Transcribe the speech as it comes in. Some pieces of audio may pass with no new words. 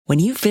When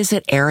you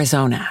visit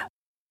Arizona,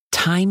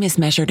 time is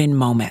measured in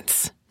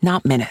moments,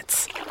 not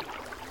minutes.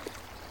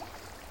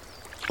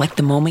 Like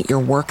the moment your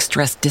work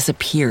stress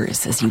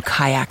disappears as you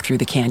kayak through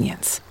the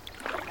canyons.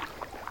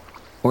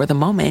 Or the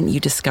moment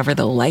you discover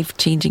the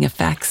life-changing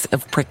effects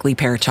of prickly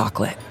pear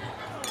chocolate.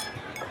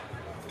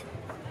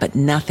 But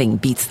nothing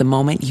beats the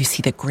moment you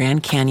see the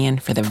Grand Canyon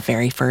for the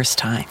very first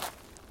time.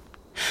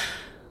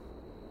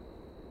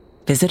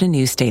 Visit a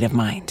new state of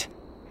mind.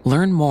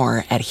 Learn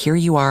more at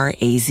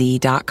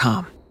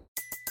hereyouareaz.com.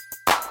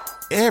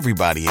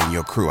 Everybody in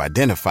your crew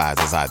identifies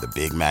as either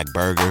Big Mac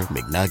Burger,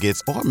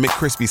 McNuggets, or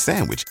McCrispy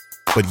Sandwich.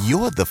 But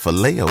you're the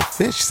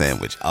Filet-O-Fish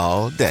Sandwich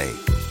all day.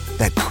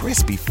 That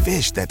crispy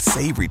fish, that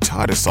savory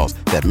tartar sauce,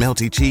 that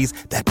melty cheese,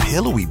 that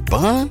pillowy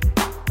bun.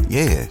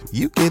 Yeah,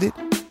 you get it.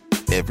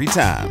 Every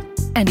time.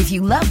 And if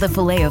you love the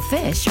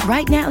Filet-O-Fish,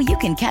 right now you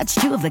can catch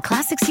two of the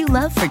classics you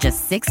love for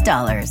just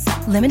 $6.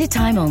 Limited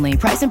time only.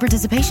 Price and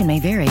participation may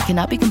vary.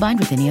 Cannot be combined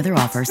with any other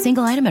offer.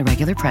 Single item at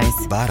regular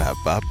price.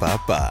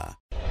 Ba-da-ba-ba-ba.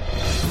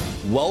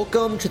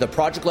 Welcome to the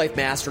Project Life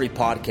Mastery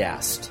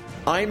Podcast.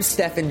 I'm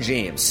Stephen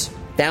James,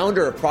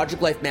 founder of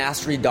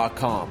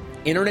ProjectLifeMastery.com,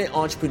 internet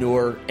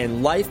entrepreneur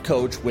and life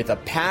coach with a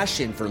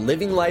passion for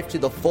living life to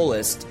the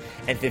fullest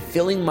and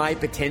fulfilling my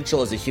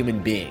potential as a human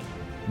being.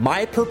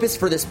 My purpose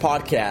for this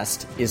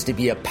podcast is to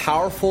be a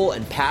powerful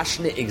and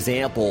passionate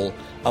example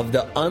of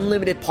the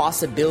unlimited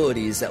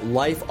possibilities that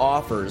life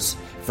offers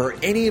for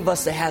any of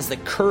us that has the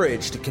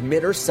courage to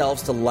commit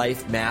ourselves to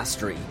life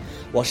mastery,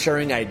 while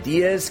sharing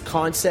ideas,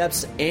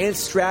 concepts, and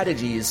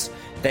strategies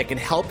that can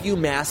help you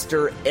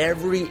master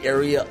every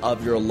area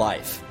of your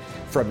life,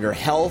 from your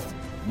health,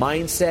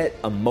 mindset,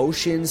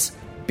 emotions,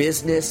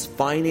 business,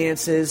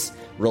 finances,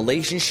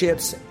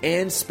 relationships,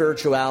 and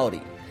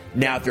spirituality.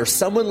 Now, if you're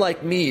someone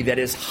like me that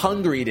is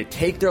hungry to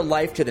take their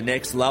life to the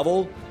next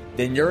level,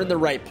 then you're in the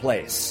right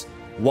place.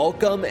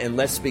 Welcome, and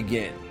let's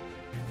begin.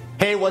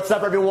 Hey, what's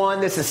up, everyone?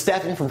 This is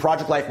Stephen from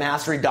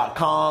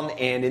ProjectLifeMastery.com,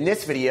 and in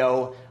this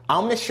video,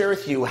 I'm going to share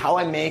with you how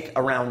I make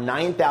around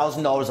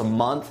 $9,000 a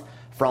month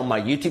from my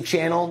YouTube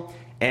channel,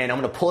 and I'm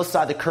going to pull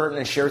aside the curtain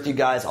and share with you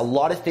guys a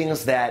lot of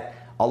things that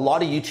a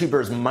lot of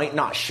YouTubers might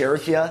not share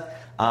with you.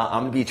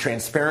 I'm going to be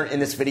transparent in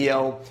this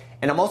video,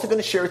 and I'm also going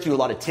to share with you a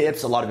lot of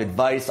tips, a lot of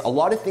advice, a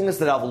lot of things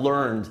that I've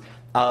learned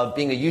of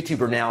being a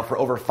YouTuber now for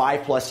over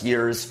 5+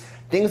 years,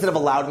 things that have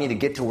allowed me to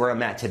get to where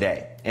I'm at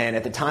today. And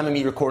at the time of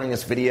me recording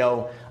this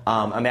video,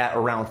 I'm at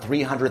around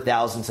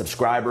 300,000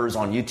 subscribers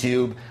on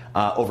YouTube,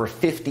 over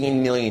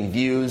 15 million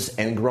views,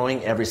 and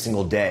growing every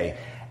single day.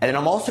 And then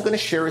I'm also going to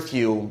share with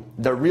you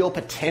the real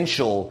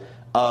potential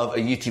of a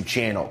YouTube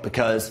channel,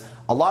 because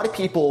a lot of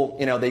people,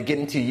 they get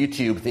into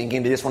YouTube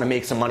thinking they just want to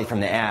make some money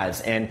from the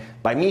ads. And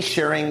by me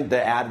sharing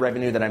the ad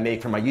revenue that I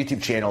make from my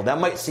YouTube channel, that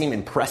might seem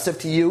impressive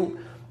to you,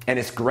 and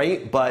it's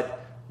great, but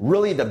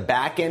really the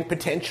back end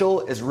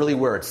potential is really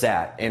where it's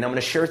at. And I'm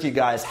going to share with you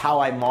guys how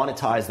I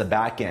monetize the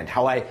back end,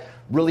 how I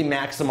really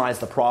maximize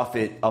the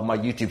profit of my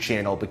YouTube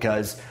channel,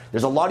 because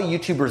there's a lot of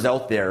YouTubers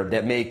out there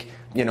that make,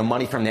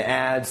 money from the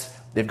ads.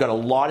 They've got a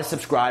lot of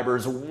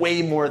subscribers,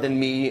 way more than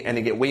me, and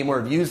they get way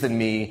more views than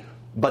me,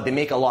 but they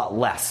make a lot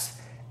less.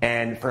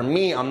 And for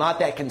me, I'm not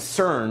that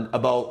concerned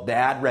about the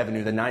ad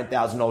revenue, the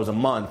 $9,000 a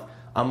month.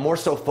 I'm more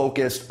so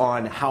focused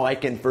on how I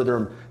can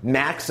further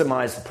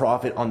maximize the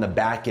profit on the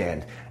back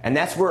end. And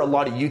that's where a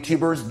lot of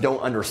YouTubers don't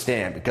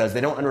understand, because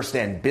they don't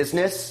understand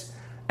business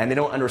and they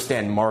don't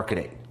understand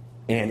marketing.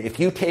 And if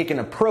you take an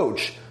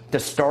approach to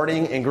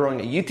starting and growing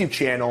a YouTube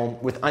channel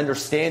with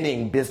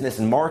understanding business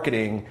and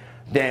marketing,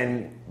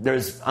 then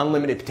there's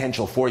unlimited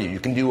potential for you. You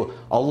can do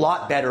a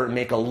lot better and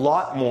make a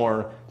lot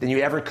more than you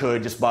ever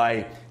could just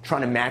by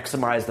trying to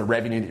maximize the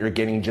revenue that you're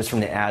getting just from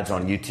the ads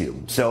on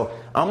YouTube. So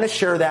I'm going to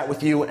share that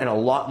with you and a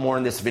lot more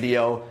in this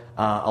video.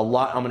 A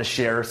lot I'm going to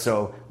share,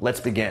 so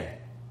let's begin.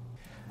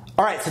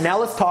 All right, so now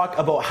let's talk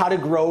about how to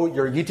grow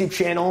your YouTube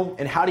channel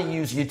and how to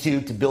use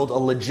YouTube to build a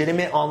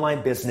legitimate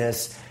online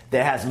business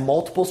that has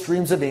multiple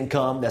streams of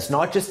income, that's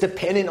not just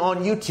dependent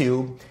on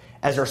YouTube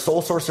as our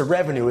sole source of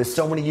revenue, as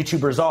so many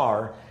YouTubers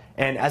are.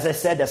 And as I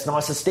said, that's not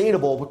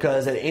sustainable,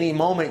 because at any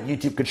moment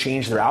YouTube could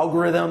change their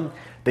algorithm,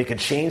 they could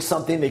change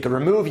something, they could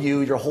remove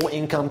you, your whole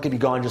income could be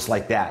gone just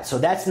like that. So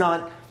that's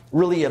not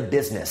really a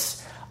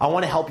business. I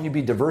want to help you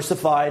be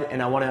diversified,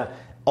 and I want to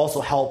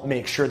also help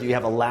make sure that you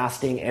have a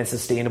lasting and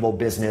sustainable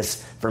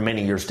business for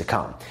many years to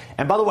come.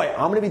 And by the way,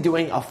 I'm going to be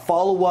doing a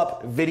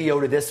follow-up video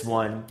to this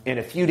one in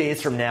a few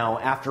days from now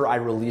after I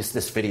release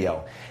this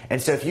video.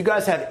 And so if you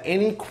guys have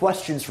any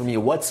questions for me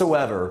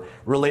whatsoever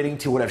relating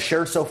to what I've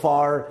shared so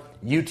far,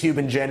 YouTube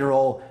in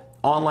general,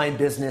 online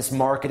business,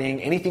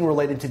 marketing, anything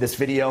related to this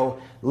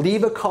video,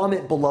 leave a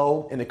comment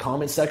below in the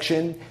comment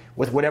section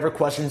with whatever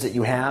questions that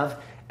you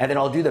have, and then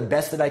I'll do the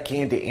best that I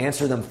can to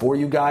answer them for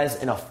you guys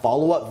in a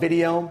follow-up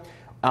video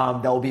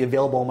that will be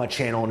available on my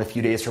channel in a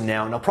few days from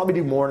now. And I'll probably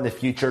do more in the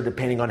future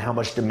depending on how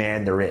much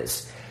demand there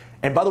is.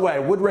 And by the way, I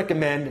would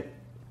recommend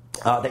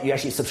that you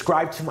actually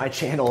subscribe to my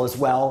channel as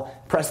well.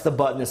 Press the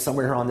button that's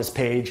somewhere here on this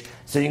page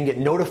so you can get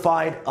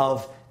notified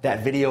of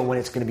that video when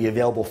it's going to be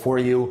available for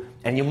you.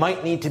 And you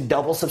might need to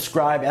double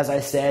subscribe, as I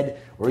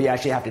said, where you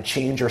actually have to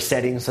change your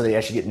settings so they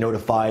actually get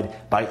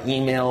notified by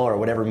email or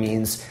whatever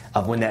means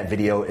of when that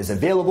video is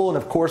available. And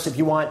of course, if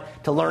you want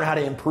to learn how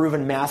to improve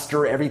and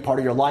master every part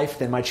of your life,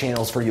 then my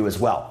channel is for you as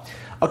well.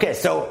 Okay,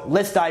 so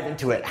let's dive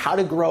into it. How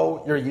to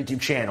grow your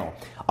YouTube channel.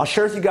 I'll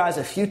share with you guys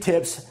a few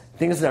tips,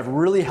 things that have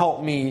really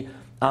helped me,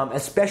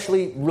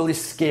 especially really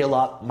scale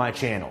up my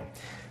channel.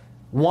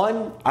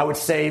 One, I would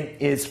say,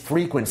 is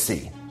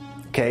frequency.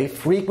 Okay,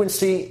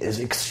 frequency is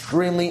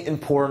extremely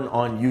important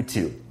on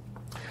YouTube.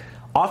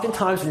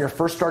 Oftentimes when you're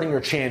first starting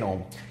your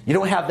channel, you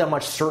don't have that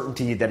much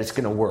certainty that it's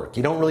going to work.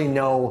 You don't really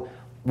know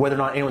whether or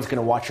not anyone's going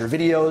to watch your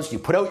videos. You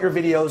put out your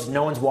videos,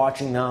 no one's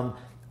watching them.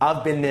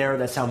 I've been there.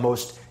 That's how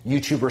most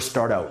YouTubers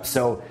start out.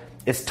 So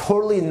it's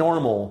totally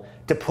normal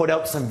to put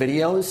out some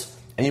videos,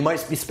 and you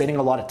might be spending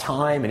a lot of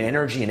time and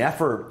energy and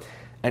effort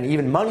and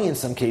even money in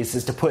some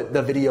cases to put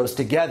the videos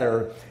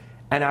together.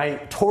 And I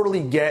totally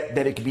get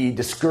that it can be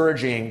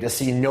discouraging to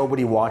see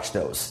nobody watch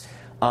those.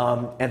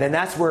 And then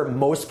that's where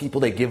most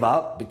people, they give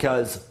up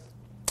because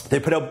they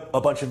put up a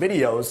bunch of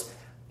videos,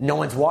 no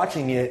one's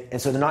watching it, and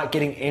so they're not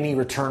getting any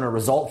return or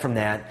result from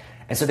that.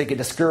 And so they get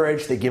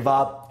discouraged, they give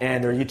up,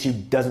 and their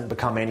YouTube doesn't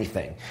become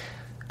anything.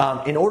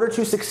 In order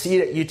to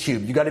succeed at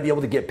YouTube, you got to be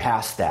able to get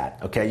past that,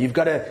 okay? You've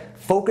got to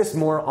focus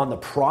more on the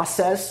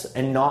process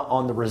and not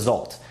on the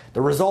result.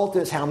 The result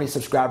is how many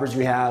subscribers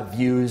you have,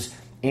 views,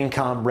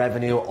 income,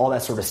 revenue, all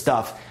that sort of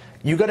stuff.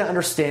 You got to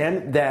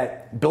understand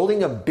that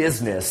building a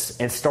business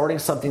and starting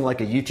something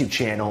like a YouTube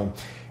channel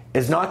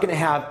is not going to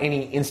have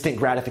any instant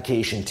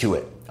gratification to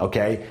it,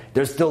 okay?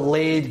 There's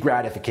delayed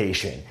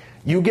gratification.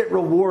 You get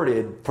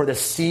rewarded for the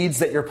seeds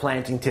that you're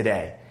planting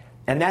today.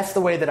 And that's the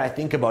way that I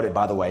think about it,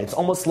 by the way. It's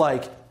almost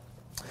like,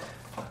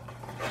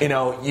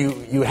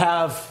 you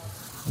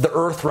have the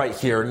earth right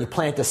here and you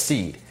plant a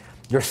seed.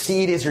 Your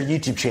seed is your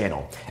YouTube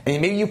channel.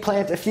 And maybe you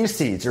plant a few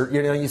seeds, or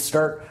you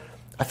start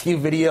a few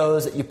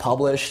videos that you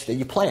publish, that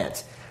you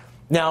plant.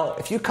 Now,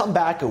 if you come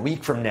back a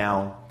week from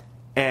now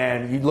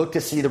and you look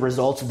to see the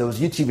results of those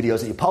YouTube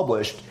videos that you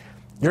published,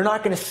 you're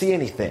not going to see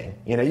anything.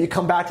 You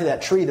come back to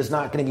that tree, there's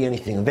not going to be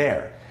anything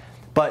there.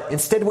 But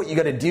instead what you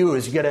got to do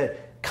is you got to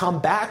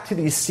come back to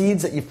these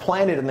seeds that you've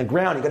planted in the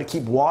ground. You got to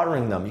keep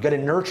watering them. You got to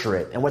nurture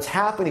it. And what's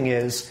happening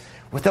is,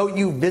 without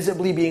you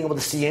visibly being able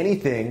to see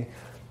anything,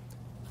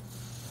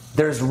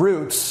 there's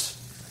roots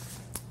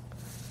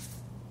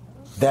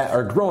that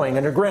are growing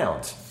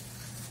underground.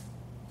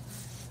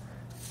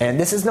 And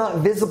this is not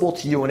visible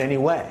to you in any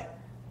way.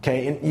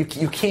 Okay, and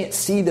you can't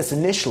see this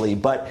initially,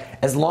 but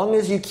as long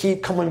as you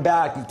keep coming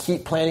back, you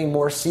keep planting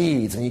more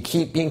seeds, and you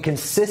keep being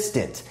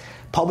consistent,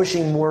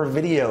 publishing more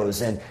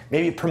videos, and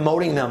maybe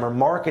promoting them or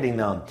marketing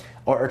them,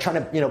 or trying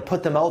to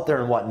put them out there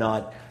and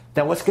whatnot,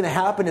 then what's going to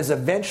happen is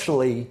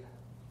eventually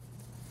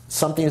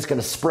something is going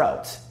to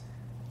sprout.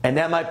 And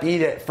that might be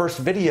that first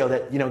video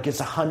that gets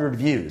 100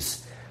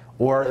 views.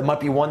 Or it might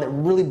be one that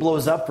really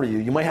blows up for you.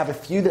 You might have a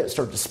few that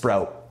start to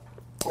sprout.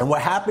 And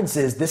what happens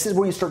is, this is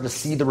where you start to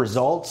see the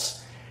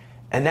results.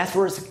 And that's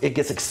where it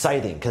gets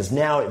exciting, because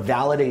now it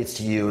validates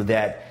to you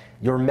that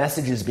your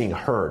message is being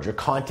heard. Your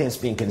content is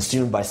being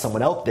consumed by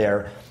someone out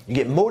there. You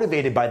get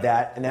motivated by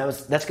that, and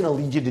that's going to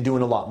lead you to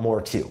doing a lot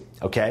more too.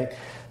 Okay?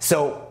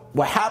 So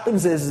what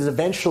happens is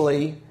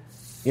eventually,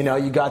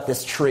 you got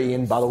this tree.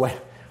 And by the way,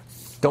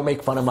 don't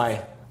make fun of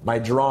my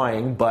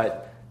drawing,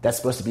 but that's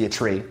supposed to be a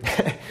tree.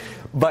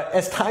 But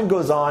as time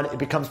goes on, it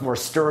becomes more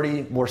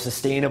sturdy, more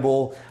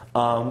sustainable,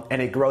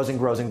 and it grows and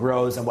grows and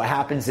grows. And what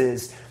happens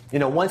is,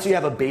 once you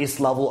have a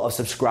base level of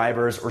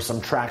subscribers or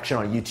some traction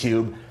on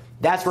YouTube,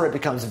 that's where it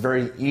becomes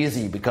very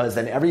easy, because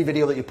then every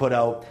video that you put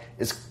out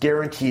is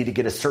guaranteed to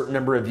get a certain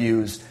number of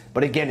views.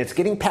 But again, it's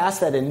getting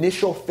past that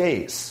initial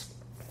phase.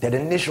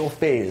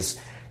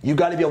 You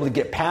got to be able to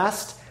get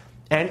past,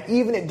 and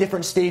even at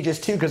different stages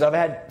too, because I've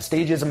had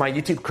stages in my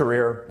YouTube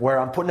career where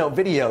I'm putting out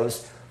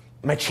videos,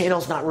 my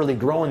channel's not really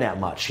growing that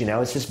much.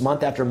 It's just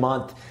month after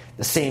month,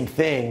 the same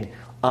thing.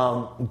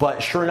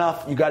 But sure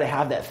enough, you got to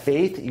have that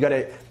faith. You got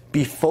to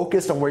be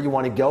focused on where you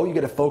want to go. You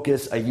got to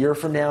focus a year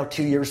from now,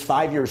 2 years,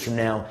 5 years from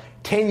now,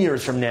 10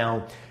 years from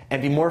now,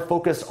 and be more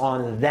focused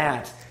on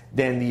that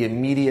than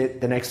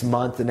the next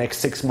month, the next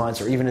 6 months,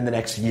 or even in the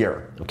next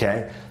year.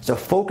 Okay? So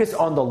focus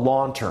on the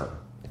long term.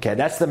 Okay?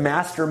 That's the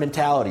master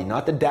mentality,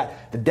 not the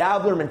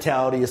dabbler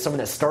mentality is someone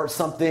that starts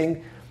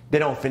something, they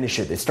don't finish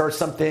it. They start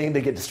something,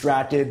 they get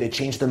distracted, they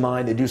change their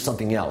mind, they do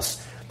something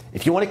else.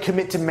 If you want to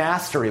commit to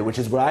mastery, which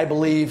is what I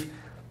believe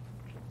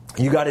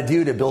you got to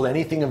do to build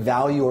anything of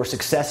value or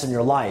success in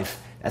your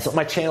life, that's what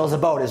my channel is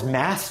about, is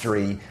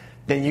mastery,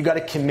 then you got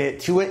to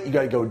commit to it. You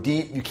got to go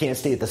deep. You can't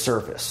stay at the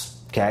surface.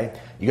 Okay?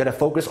 You got to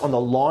focus on the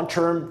long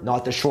term,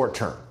 not the short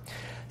term.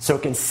 So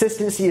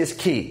consistency is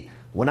key.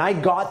 When I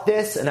got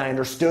this and I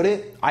understood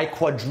it, I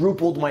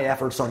quadrupled my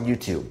efforts on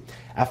YouTube.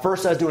 At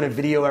first, I was doing a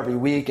video every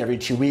week, every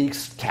 2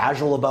 weeks,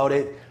 casual about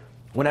it.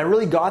 When I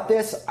really got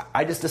this,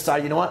 I just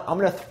decided, you know what? I'm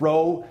going to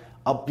throw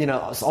up,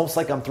 it's almost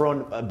like I'm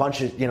throwing a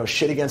bunch of,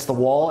 shit against the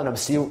wall, and I'm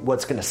seeing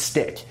what's going to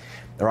stick.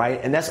 all right?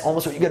 And that's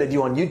almost what you got to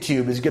do on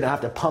YouTube, is you're going to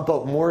have to pump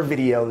out more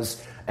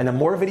videos. And the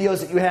more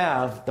videos that you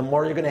have, the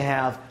more you're going to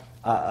have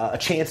a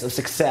chance of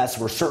success,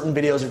 where certain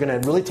videos are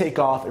going to really take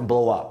off and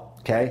blow up,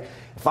 okay?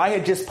 If I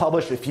had just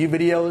published a few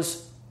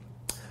videos,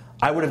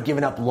 I would have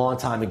given up a long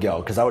time ago,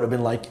 because I would have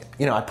been like,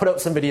 I put out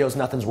some videos,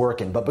 nothing's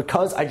working. But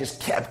because I just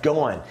kept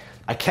going,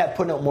 I kept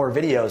putting out more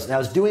videos, and I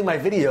was doing my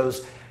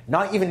videos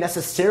not even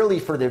necessarily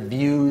for the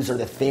views or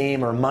the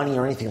fame or money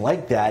or anything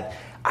like that.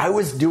 I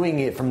was doing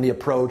it from the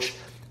approach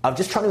of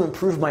just trying to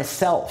improve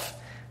myself.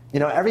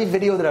 Every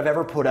video that I've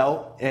ever put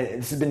out, and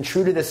this has been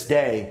true to this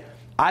day,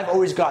 I've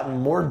always gotten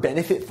more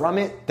benefit from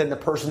it than the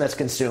person that's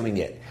consuming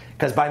it.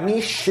 Because by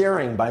me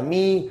sharing, by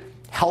me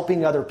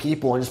helping other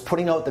people and just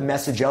putting out the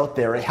message out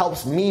there, it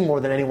helps me more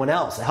than anyone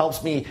else. It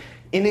helps me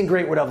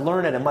integrate what I've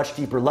learned at a much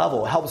deeper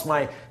level. It helps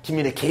my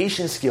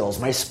communication skills,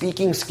 my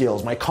speaking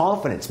skills, my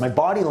confidence, my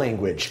body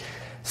language.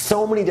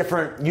 So many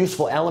different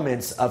useful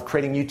elements of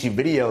creating YouTube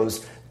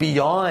videos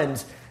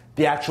beyond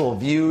the actual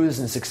views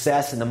and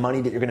success and the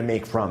money that you're going to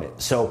make from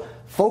it. So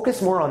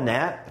focus more on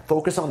that.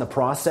 Focus on the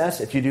process.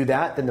 If you do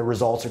that, then the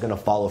results are going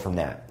to follow from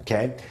that,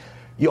 okay?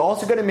 You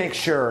also got to make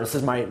sure, this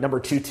is my number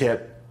 2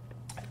 tip,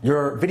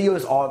 your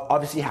videos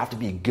obviously have to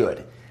be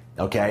good,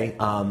 okay?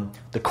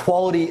 The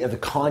quality of the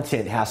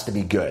content has to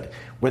be good.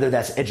 Whether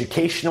that's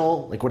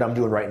educational, like what I'm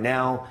doing right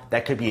now,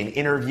 that could be an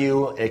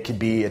interview, it could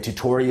be a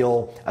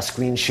tutorial, a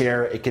screen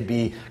share, it could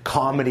be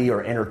comedy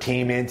or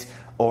entertainment,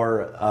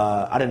 or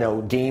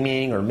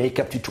gaming or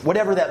makeup,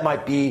 whatever that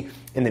might be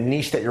in the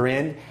niche that you're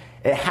in.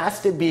 It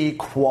has to be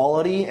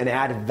quality and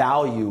add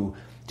value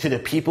to the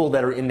people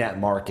that are in that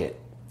market,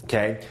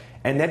 okay?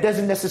 And that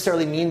doesn't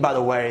necessarily mean, by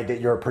the way, that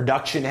your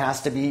production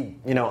has to be,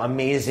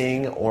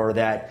 amazing, or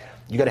that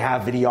you got to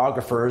have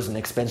videographers and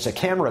expensive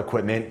camera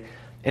equipment.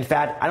 In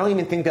fact, I don't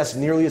even think that's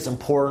nearly as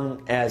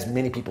important as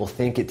many people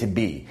think it to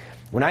be.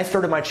 When I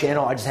started my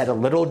channel, I just had a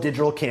little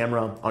digital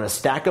camera on a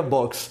stack of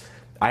books.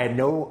 I had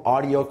no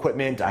audio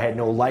equipment, I had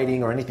no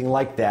lighting or anything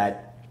like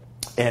that.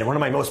 And one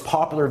of my most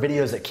popular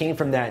videos that came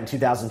from that in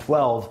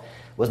 2012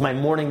 was my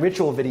morning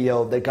ritual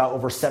video that got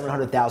over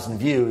 700,000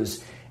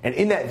 views. And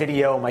in that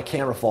video, my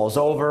camera falls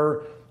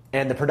over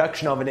and the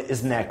production of it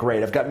isn't that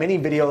great. I've got many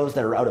videos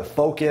that are out of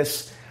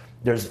focus.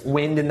 There's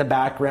wind in the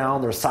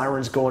background, there's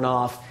sirens going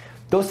off.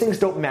 Those things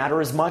don't matter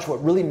as much.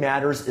 What really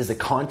matters is the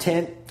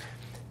content.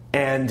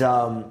 And,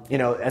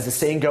 as the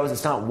saying goes,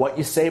 it's not what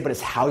you say, but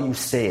it's how you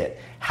say it.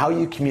 How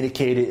you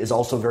communicate it is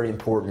also very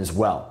important as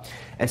well.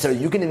 And so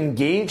you can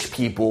engage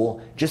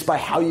people just by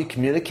how you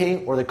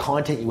communicate or the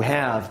content you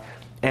have.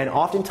 And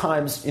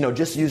oftentimes,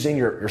 just using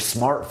your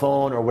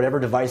smartphone or whatever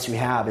device you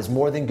have is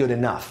more than good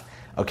enough.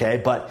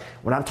 Okay. But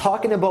when I'm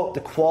talking about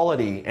the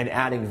quality and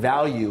adding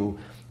value,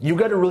 you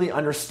got to really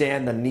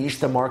understand the niche,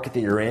 the market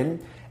that you're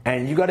in.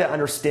 And you got to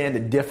understand the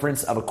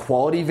difference of a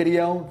quality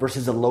video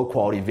versus a low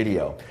quality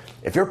video.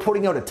 If you're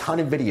putting out a ton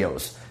of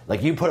videos,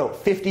 like you put out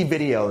 50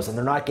 videos and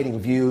they're not getting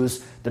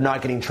views, they're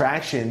not getting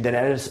traction, then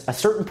at a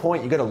certain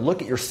point you got to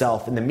look at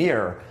yourself in the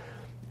mirror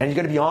and you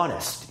got to be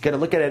honest. You got to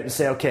look at it and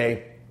say,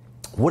 okay,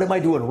 what am I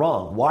doing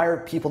wrong? Why are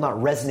people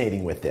not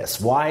resonating with this?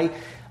 Why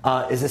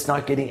is this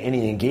not getting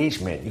any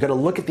engagement? You got to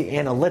look at the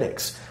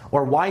analytics.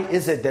 Or why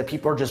is it that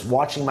people are just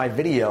watching my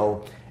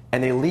video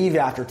and they leave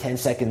after 10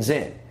 seconds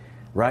in?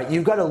 Right?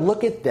 You've got to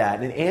look at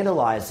that and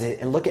analyze it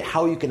and look at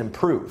how you can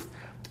improve.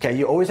 Okay,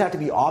 you always have to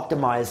be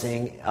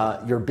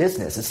optimizing your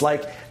business. It's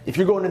like if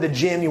you're going to the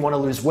gym, you want to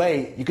lose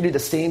weight, you can do the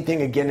same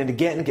thing again and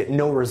again and get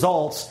no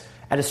results.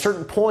 At a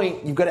certain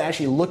point, you've got to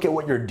actually look at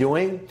what you're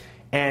doing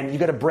and you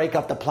got to break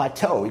up the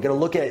plateau. You got to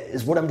look at,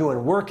 is what I'm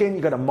doing working?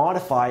 You got to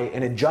modify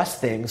and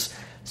adjust things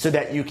so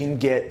that you can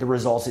get the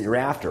results that you're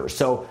after.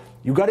 So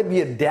you got to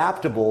be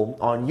adaptable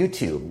on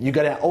YouTube. You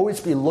got to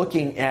always be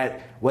looking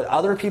at what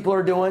other people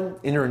are doing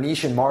in your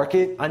niche and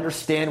market,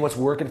 understand what's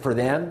working for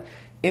them,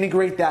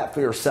 integrate that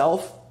for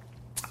yourself,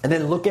 and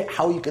then look at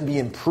how you can be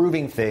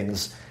improving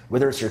things,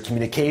 whether it's your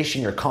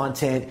communication, your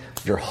content,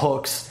 your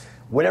hooks,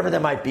 whatever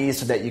that might be,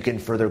 so that you can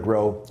further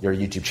grow your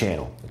YouTube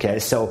channel. Okay,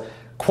 so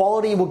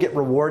quality will get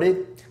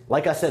rewarded.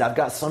 Like I said, I've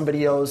got some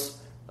videos.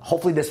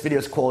 Hopefully this video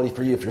is quality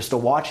for you if you're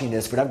still watching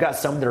this, but I've got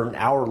some that are an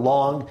hour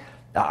long.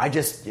 I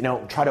just,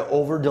 try to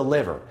over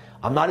deliver.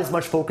 I'm not as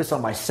much focused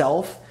on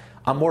myself.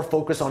 I'm more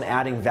focused on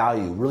adding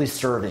value, really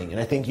serving. And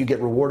I think you get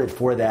rewarded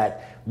for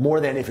that more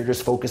than if you're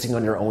just focusing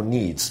on your own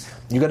needs.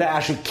 You got to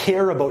actually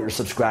care about your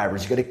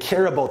subscribers. You got to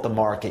care about the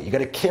market. You got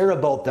to care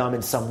about them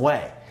in some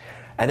way.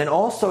 And then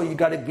also you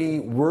got to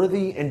be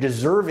worthy and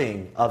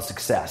deserving of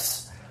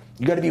success.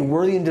 You got to be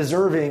worthy and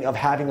deserving of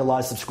having a lot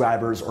of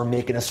subscribers or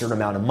making a certain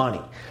amount of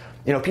money.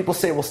 People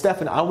say, well,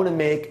 Stefan, I want to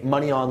make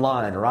money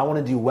online, or I want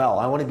to do well.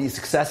 I want to be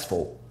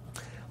successful.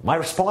 My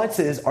response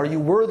is, are you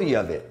worthy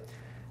of it?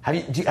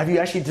 Have you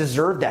actually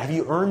deserved that? Have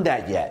you earned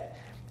that yet?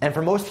 And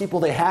for most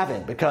people, they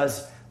haven't,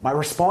 because my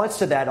response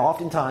to that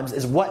oftentimes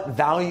is, what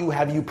value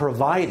have you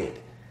provided?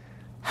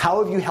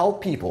 How have you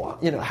helped people?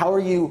 How are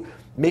you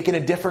making a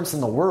difference in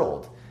the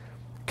world?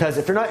 Because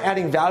if you're not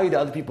adding value to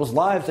other people's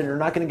lives, then you're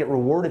not going to get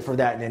rewarded for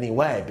that in any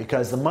way,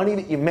 because the money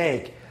that you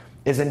make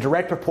is in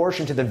direct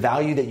proportion to the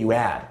value that you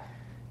add.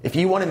 If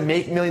you want to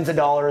make millions of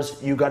dollars,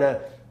 you got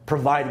to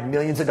provide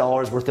millions of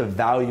dollars worth of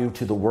value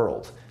to the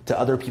world, to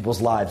other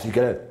people's lives. You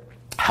got to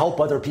help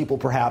other people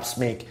perhaps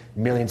make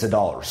millions of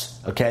dollars.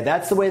 Okay,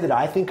 that's the way that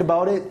I think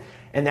about it,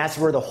 and that's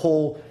where the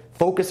whole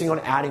focusing on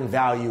adding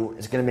value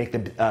is going to make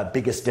the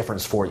biggest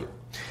difference for you.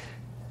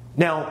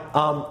 Now,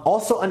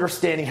 also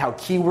understanding how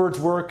keywords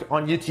work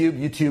on YouTube.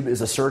 YouTube is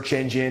a search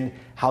engine.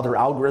 How their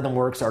algorithm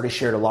works, I already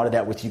shared a lot of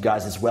that with you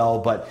guys as well.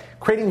 But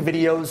creating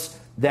videos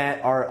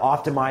that are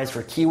optimized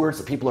for keywords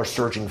that people are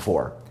searching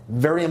for.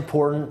 Very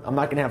important. I'm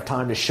not going to have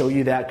time to show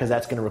you that because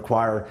that's going to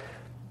require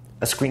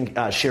a screen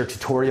share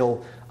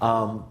tutorial.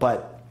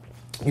 But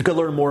you can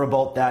learn more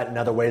about that in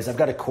other ways. I've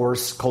got a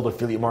course called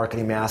Affiliate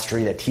Marketing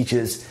Mastery that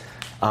teaches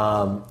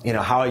how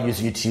I use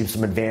YouTube,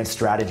 some advanced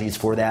strategies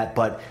for that.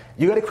 But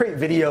you got to create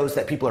videos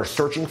that people are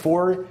searching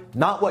for,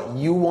 not what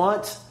you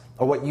want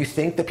or what you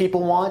think that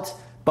people want,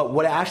 but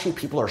what actually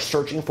people are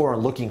searching for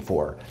and looking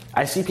for.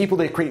 I see people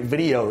that create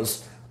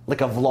videos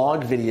like a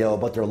vlog video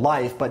about their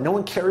life, but no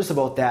one cares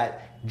about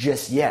that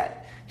just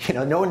yet.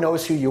 No one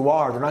knows who you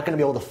are. They're not going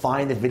to be able to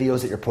find the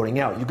videos that you're putting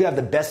out. You could have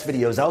the best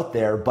videos out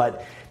there,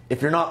 but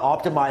if you're not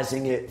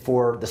optimizing it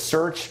for the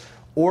search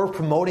or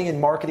promoting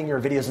and marketing your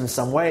videos in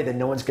some way, then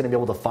no one's going to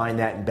be able to find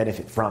that and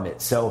benefit from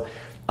it. So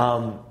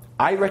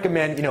I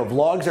recommend,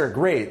 vlogs are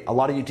great. A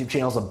lot of YouTube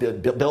channels have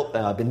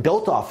been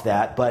built off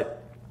that, but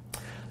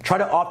try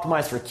to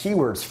optimize for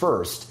keywords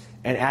first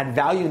and add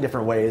value in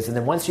different ways. And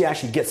then once you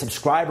actually get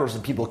subscribers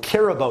and people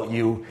care about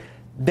you,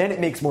 then it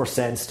makes more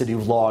sense to do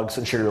vlogs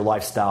and share your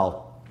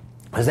lifestyle.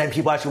 Because then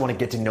people actually want to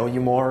get to know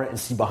you more and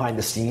see behind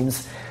the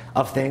scenes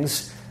of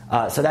things.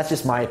 So that's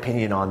just my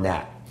opinion on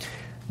that.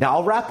 Now,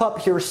 I'll wrap up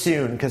here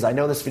soon because I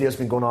know this video has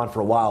been going on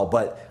for a while,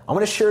 but I'm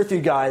going to share with you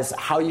guys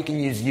how you can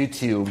use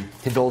YouTube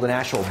to build an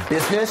actual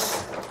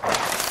business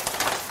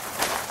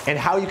and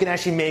how you can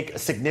actually make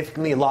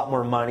significantly a lot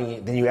more money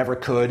than you ever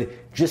could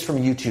just from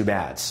YouTube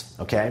ads,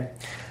 okay?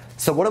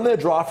 So what I'm going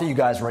to draw for you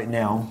guys right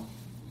now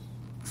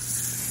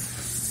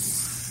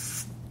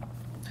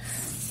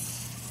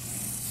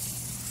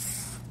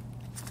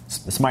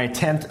is my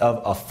attempt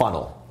of a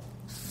funnel.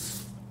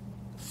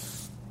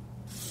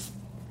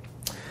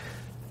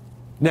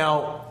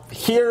 Now,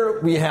 here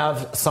we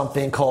have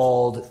something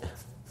called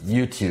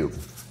YouTube.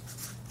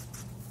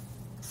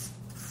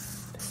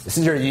 This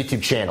is your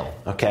YouTube channel,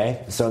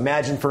 okay? So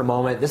imagine for a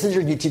moment, this is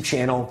your YouTube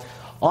channel.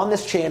 On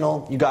this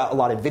channel, you got a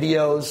lot of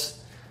videos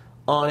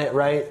on it,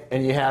 right?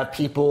 And you have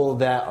people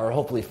that are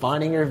hopefully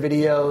finding your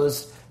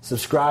videos,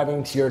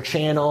 subscribing to your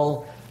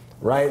channel,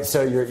 right?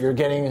 So you're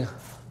getting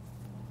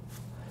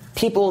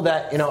people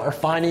that, are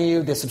finding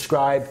you, they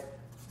subscribe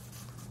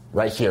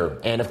right here.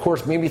 And of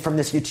course, maybe from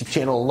this YouTube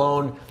channel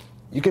alone,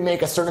 you can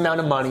make a certain amount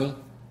of money,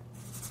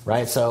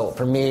 right? So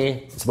for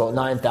me, it's about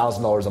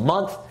 $9,000 a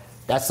month.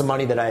 That's the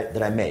money that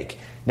I make.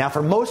 Now,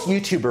 for most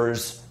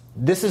YouTubers,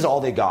 this is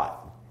all they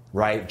got,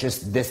 right?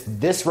 Just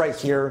this right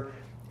here,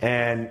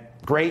 and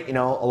great.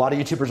 A lot of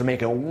YouTubers are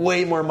making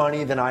way more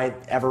money than I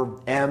ever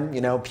am.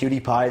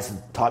 PewDiePie's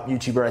the top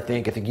YouTuber, I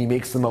think he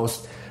makes the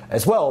most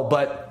as well.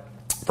 But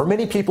for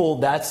many people,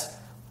 that's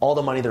all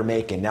the money they're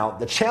making. Now,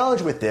 the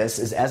challenge with this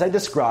is, as I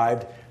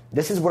described,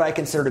 this is what I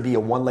consider to be a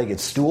one-legged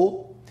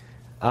stool.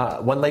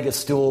 One-legged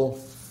stool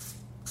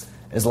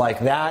is like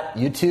that,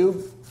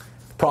 YouTube.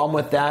 Problem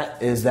with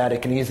that is that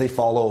it can easily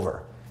fall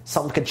over.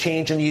 Something could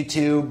change on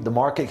YouTube, the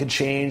market could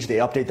change, they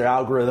update their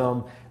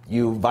algorithm,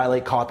 you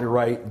violate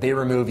copyright, they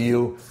remove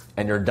you,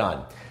 and you're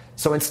done.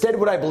 So instead,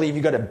 what I believe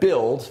you got to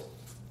build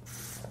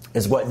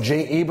is what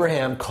Jay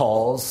Abraham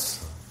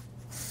calls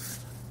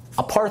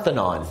a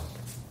Parthenon.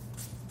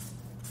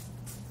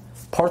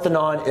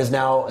 Parthenon is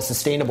now a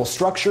sustainable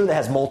structure that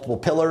has multiple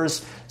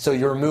pillars. So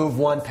you remove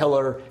one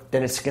pillar,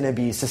 then it's going to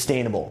be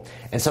sustainable.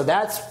 And so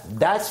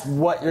that's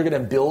what you're going to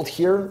build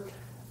here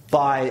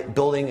by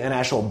building an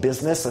actual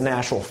business, an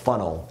actual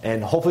funnel.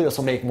 And hopefully this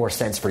will make more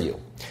sense for you.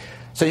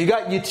 So you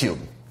got YouTube.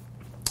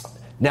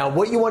 Now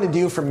what you want to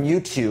do from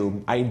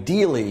YouTube,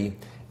 ideally,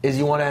 is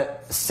you want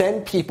to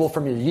send people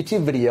from your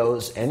YouTube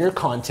videos and your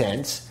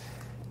content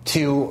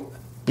to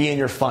be in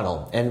your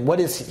funnel. And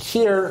what is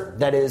here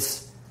that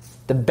is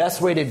the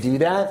best way to do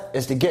that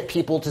is to get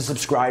people to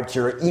subscribe to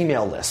your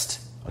email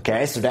list.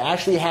 Okay, so to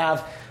actually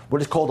have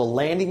what is called a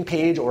landing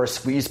page or a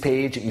squeeze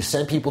page that you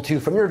send people to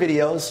from your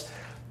videos.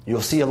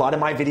 You'll see a lot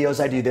of my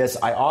videos, I do this.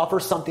 I offer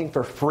something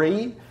for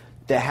free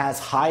that has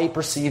high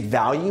perceived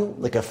value,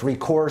 like a free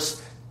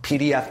course,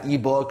 PDF,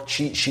 ebook,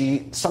 cheat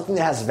sheet, something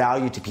that has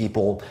value to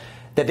people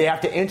that they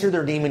have to enter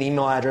their name and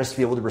email address to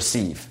be able to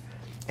receive.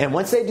 And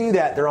once they do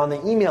that, they're on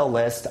the email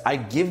list. I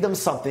give them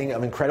something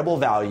of incredible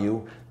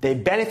value. They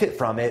benefit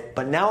from it,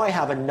 but now I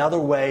have another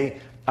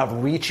way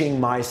of reaching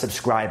my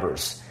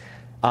subscribers.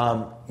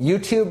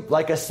 YouTube,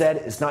 like I said,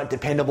 is not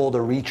dependable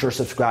to reach your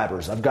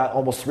subscribers. I've got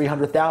almost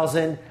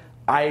 300,000.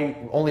 I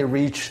only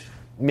reach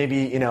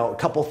maybe, a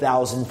couple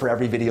thousand for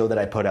every video that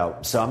I put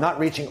out. So I'm not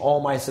reaching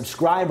all my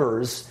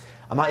subscribers.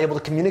 I'm not able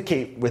to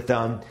communicate with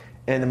them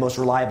in the most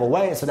reliable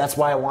way. So that's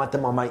why I want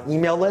them on my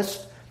email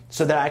list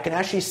so that I can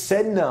actually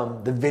send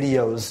them the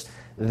videos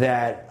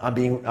that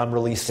I'm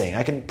releasing.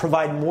 I can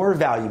provide more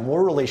value,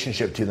 more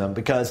relationship to them,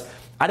 because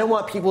I don't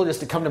want people just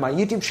to come to my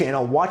YouTube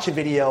channel, watch a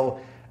video,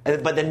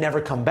 but then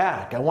never come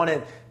back. I want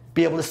to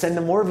be able to send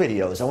them more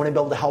videos. I want to be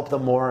able to help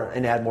them more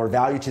and add more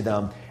value to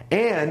them.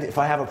 And if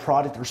I have a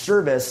product or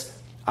service,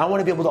 I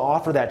want to be able to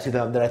offer that to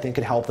them that I think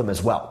could help them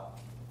as well.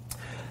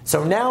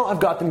 So now I've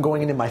got them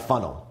going into my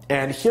funnel.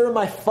 And here in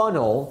my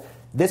funnel,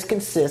 this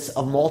consists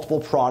of multiple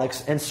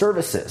products and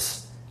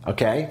services.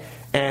 Okay?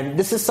 And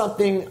this is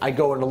something I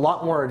go in a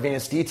lot more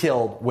advanced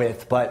detail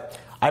with, but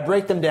I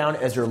break them down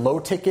as your low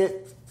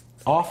ticket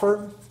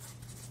offer,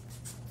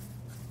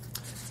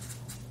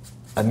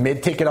 a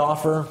mid ticket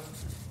offer,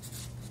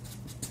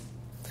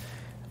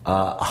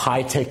 a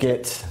high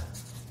ticket,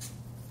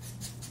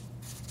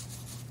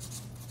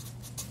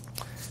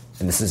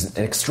 and this is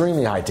an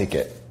extremely high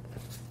ticket.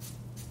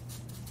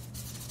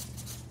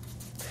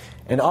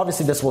 And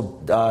obviously this will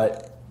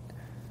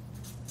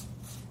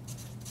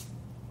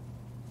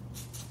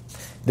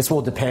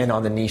depend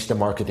on the niche, the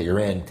market that you're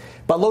in.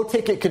 But low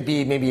ticket could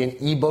be maybe an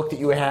ebook that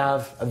you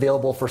have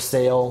available for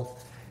sale.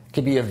 It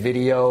could be a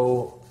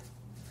video.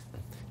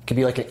 It could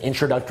be like an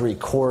introductory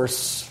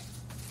course.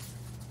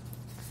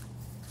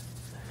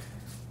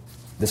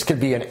 This could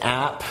be an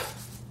app,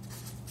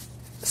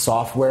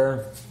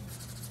 software.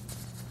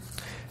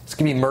 This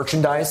could be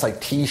merchandise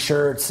like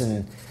t-shirts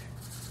and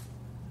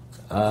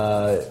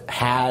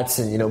hats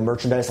and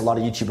merchandise a lot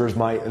of YouTubers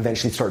might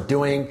eventually start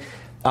doing.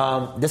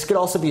 This could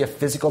also be a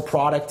physical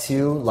product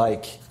too,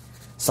 like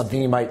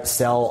something you might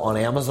sell on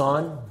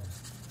Amazon.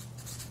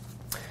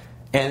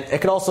 And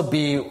it could also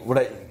be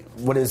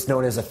what is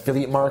known as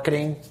affiliate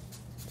marketing,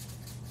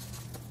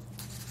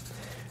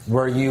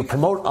 where you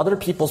promote other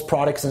people's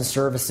products and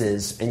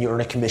services and you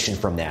earn a commission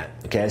from that.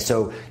 Okay,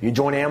 so you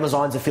join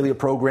Amazon's affiliate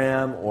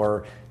program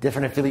or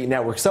different affiliate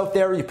networks out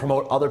there, you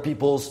promote other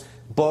people's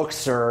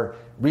books or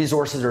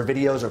resources or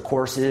videos or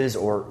courses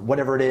or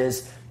whatever it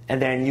is,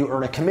 and then you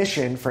earn a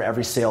commission for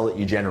every sale that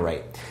you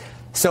generate.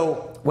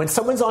 So when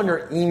someone's on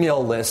your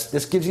email list,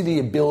 this gives you the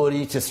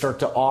ability to start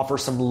to offer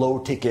some low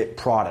ticket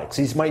products.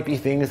 These might be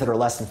things that are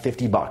less than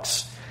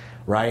 $50,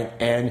 right?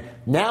 And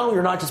now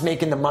you're not just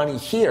making the money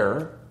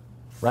here,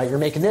 right? You're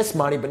making this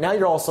money, but now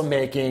you're also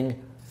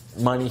making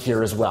money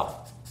here as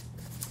well.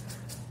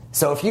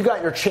 So if you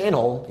got your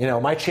channel,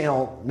 my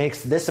channel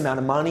makes this amount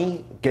of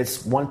money,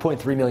 gets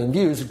 1.3 million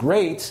views,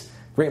 great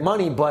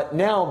money, but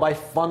now by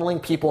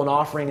funneling people and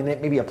offering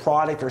maybe a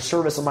product or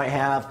service I might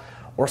have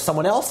or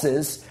someone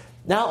else's,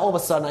 now all of a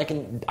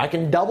sudden I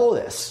can double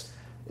this.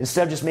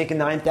 Instead of just making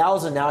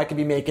 $9,000, now I could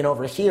be making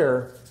over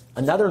here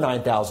another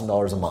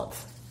 $9,000 a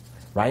month,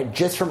 right?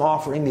 Just from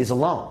offering these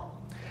alone.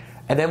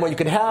 And then what you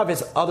could have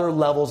is other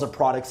levels of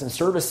products and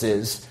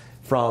services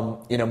from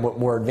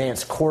more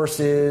advanced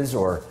courses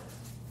or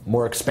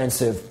more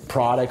expensive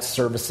products,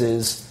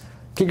 services.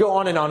 It could go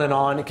on and on and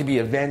on. It could be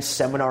events,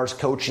 seminars,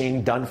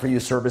 coaching, done-for-you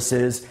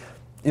services.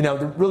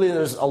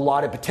 There's a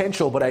lot of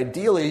potential, but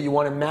ideally you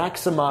want to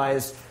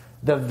maximize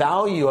the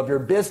value of your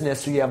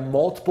business so you have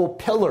multiple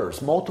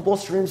pillars, multiple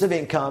streams of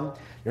income.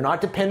 You're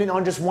not dependent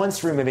on just one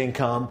stream of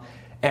income,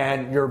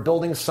 and you're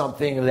building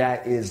something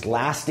that is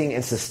lasting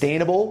and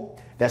sustainable,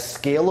 that's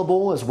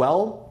scalable as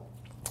well.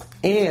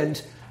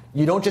 And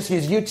you don't just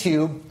use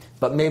YouTube,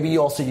 but maybe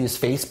you also use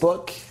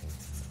Facebook.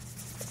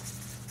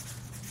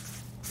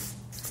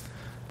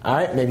 All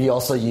right, maybe you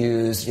also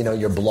use,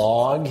 your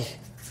blog.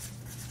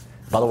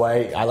 By the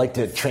way, I like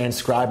to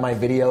transcribe my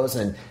videos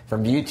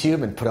from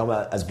YouTube and put them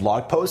as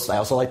blog posts. I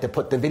also like to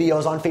put the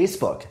videos on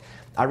Facebook.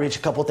 I reach a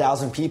couple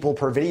thousand people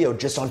per video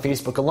just on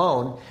Facebook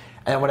alone.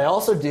 And what I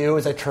also do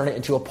is I turn it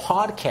into a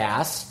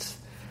podcast,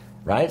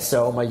 right?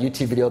 So my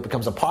YouTube video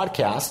becomes a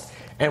podcast.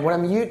 And what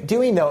I'm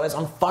doing, though, is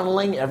I'm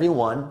funneling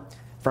everyone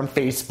from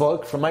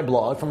Facebook, from my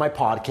blog, from my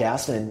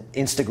podcast, and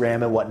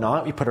Instagram and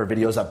whatnot. We put our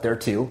videos up there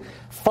too.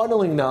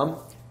 Funneling them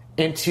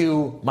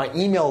into my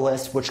email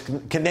list, which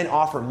can then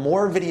offer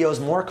more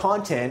videos, more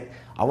content.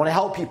 I want to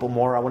help people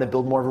more. I want to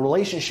build more of a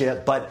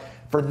relationship. But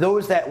for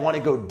those that want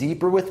to go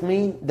deeper with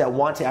me, that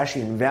want to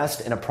actually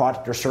invest in a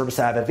product or service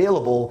I have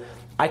available,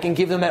 I can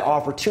give them that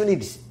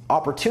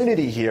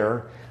opportunity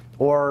here,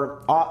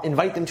 or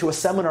invite them to a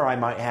seminar I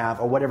might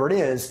have, or whatever it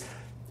is.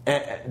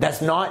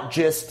 That's not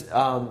just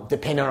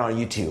dependent on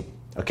YouTube.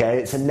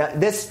 Okay, so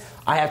this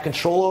I have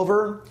control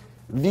over.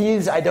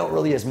 These I don't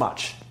really as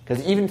much,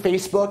 because even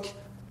Facebook,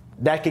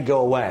 that could go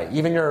away.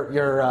 Even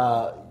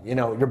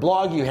your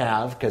blog you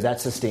have, because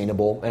that's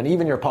sustainable, and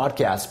even your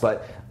podcast.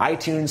 But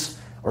iTunes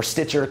or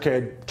Stitcher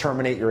could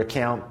terminate your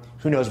account.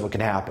 Who knows what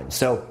can happen?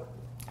 So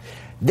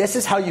this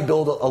is how you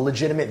build a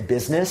legitimate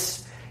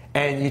business,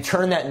 and you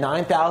turn that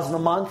 $9,000 a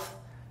month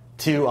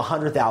to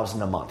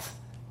 $100,000 a month,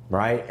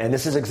 right? And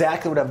this is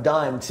exactly what I've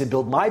done to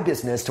build my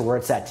business to where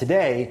it's at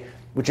today,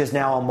 which is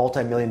now a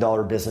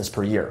multi-million-dollar business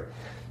per year.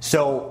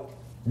 So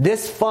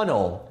this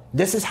funnel,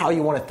 this is how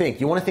you want to think.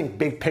 You want to think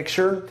big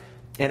picture.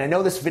 And I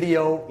know this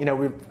video,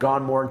 we've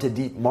gone more into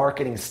deep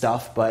marketing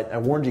stuff, but I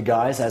warned you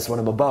guys, that's what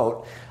I'm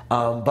about.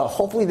 But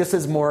hopefully this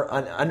is more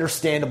an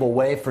understandable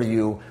way for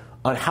you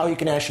on how you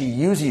can actually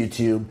use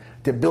YouTube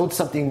to build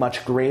something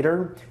much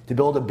greater, to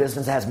build a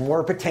business that has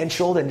more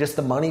potential than just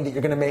the money that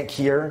you're going to make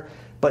here,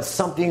 but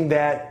something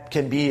that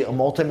can be a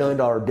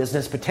multi-million-dollar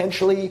business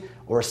potentially,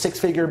 or a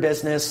six-figure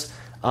business,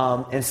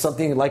 and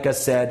something, like I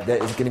said,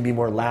 that is going to be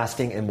more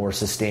lasting and more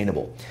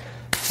sustainable.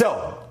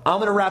 So I'm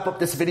going to wrap up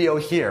this video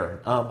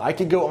here. I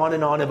could go on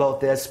and on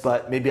about this,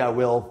 but maybe I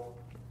will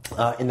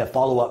in the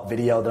follow-up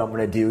video that I'm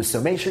going to do.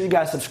 So make sure you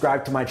guys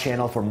subscribe to my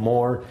channel for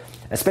more,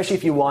 especially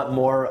if you want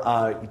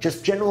more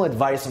just general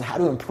advice on how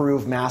to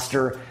improve,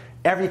 master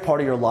every part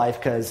of your life,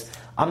 because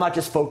I'm not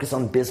just focused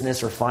on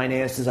business or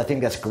finances. I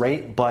think that's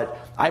great, but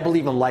I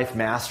believe in life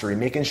mastery,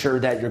 making sure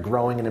that you're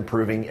growing and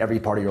improving every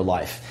part of your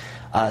life.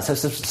 So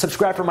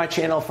subscribe for my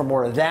channel for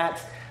more of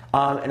that.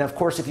 And of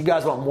course, if you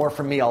guys want more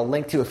from me, I'll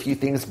link to a few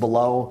things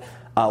below.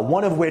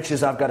 One of which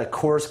is I've got a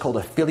course called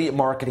Affiliate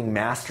Marketing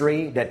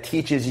Mastery that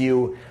teaches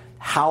you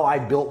how I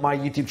built my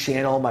YouTube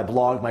channel, my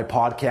blog, my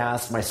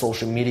podcast, my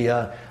social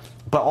media,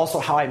 but also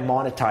how I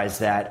monetize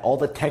that, all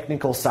the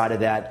technical side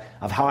of that,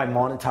 of how I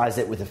monetize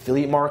it with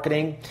affiliate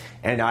marketing.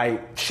 And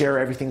I share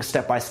everything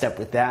step by step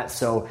with that.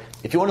 So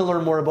if you want to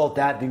learn more about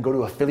that, then go to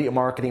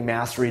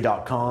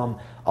affiliatemarketingmastery.com.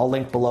 I'll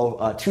link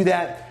below to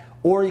that.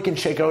 Or you can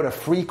check out a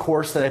free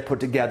course that I put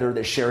together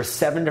that shares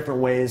 7 different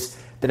ways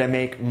that I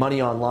make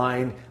money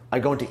online. I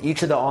go into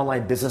each of the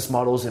online business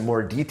models in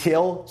more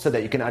detail so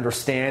that you can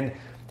understand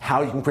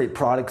how you can create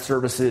products,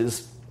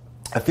 services,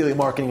 affiliate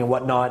marketing, and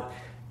whatnot.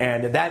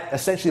 And that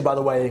essentially, by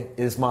the way,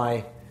 is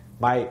my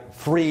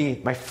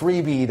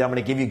freebie that I'm going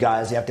to give you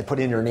guys. You have to put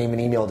in your name and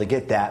email to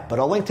get that. But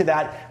I'll link to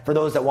that for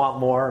those that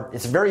want more.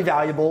 It's very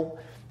valuable.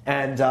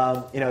 And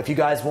if you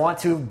guys want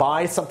to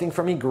buy something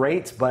from me,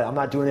 great. But I'm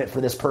not doing it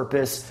for this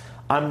purpose.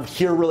 I'm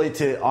here really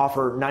to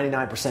offer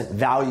 99%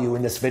 value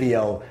in this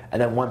video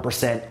and then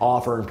 1%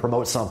 offer and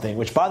promote something,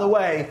 which, by the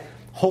way,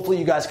 hopefully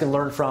you guys can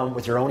learn from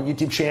with your own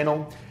YouTube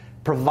channel.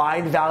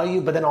 Provide value,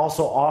 but then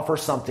also offer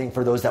something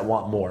for those that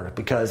want more.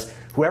 Because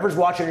whoever's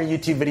watching your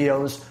YouTube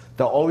videos,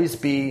 there'll always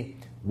be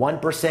 1%,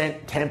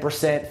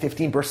 10%,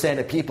 15%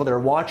 of people that are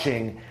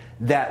watching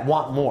that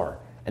want more.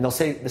 And they'll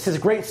say, this is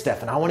great,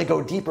 Stefan, I want to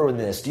go deeper in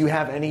this. Do you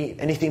have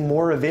anything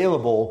more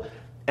available?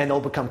 And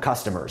they'll become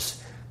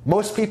customers.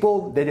 Most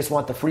people, they just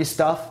want the free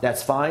stuff.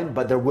 That's fine.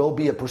 But there will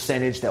be a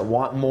percentage that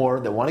want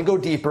more, that want to go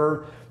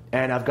deeper.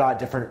 And I've got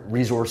different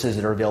resources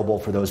that are available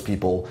for those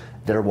people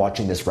that are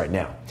watching this right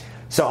now.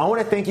 So I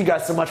want to thank you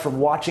guys so much for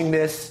watching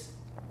this.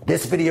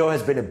 This video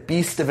has been a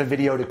beast of a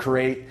video to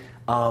create.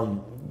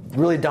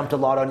 Really dumped a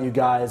lot on you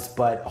guys,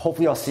 but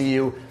hopefully I'll see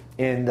you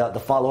in the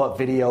follow-up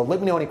video. Let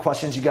me know any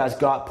questions you guys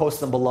got. Post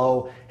them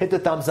below. Hit the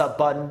thumbs up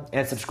button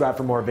and subscribe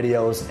for more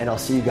videos. And I'll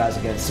see you guys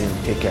again soon.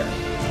 Take care.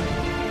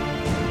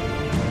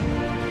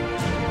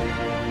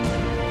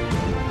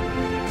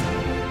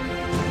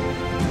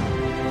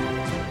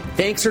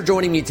 Thanks for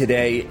joining me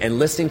today and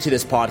listening to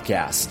this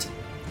podcast.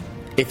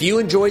 If you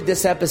enjoyed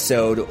this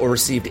episode or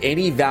received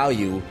any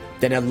value,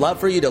 then I'd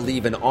love for you to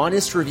leave an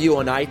honest review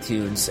on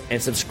iTunes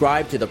and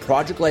subscribe to the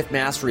Project Life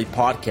Mastery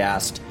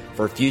podcast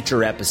for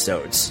future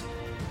episodes.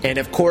 And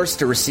of course,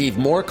 to receive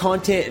more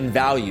content and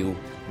value,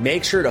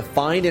 make sure to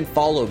find and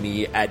follow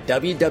me at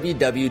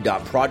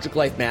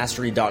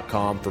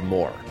www.projectlifemastery.com for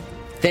more.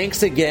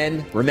 Thanks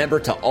again. Remember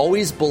to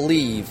always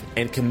believe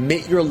and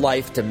commit your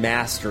life to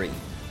mastery.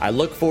 I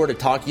look forward to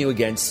talking to you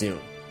again soon.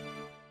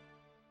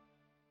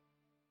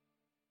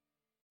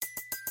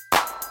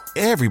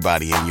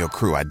 Everybody in your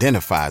crew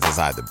identifies as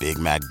either Big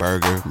Mac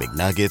Burger,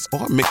 McNuggets,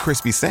 or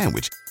McCrispy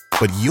Sandwich.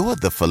 But you're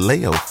the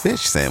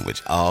Filet-O-Fish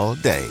Sandwich all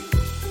day.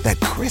 That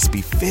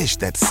crispy fish,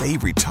 that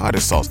savory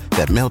tartar sauce,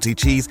 that melty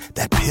cheese,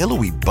 that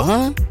pillowy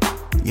bun.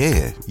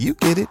 Yeah, you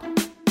get it.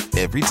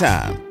 Every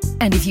time.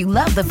 And if you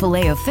love the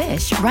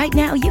Filet-O-Fish, right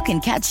now you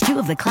can catch 2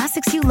 of the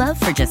classics you love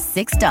for just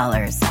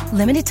 $6.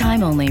 Limited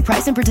time only.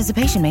 Price and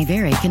participation may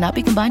vary. Cannot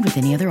be combined with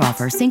any other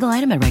offer. Single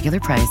item at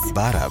regular price.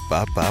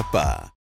 Ba-da-ba-ba-ba.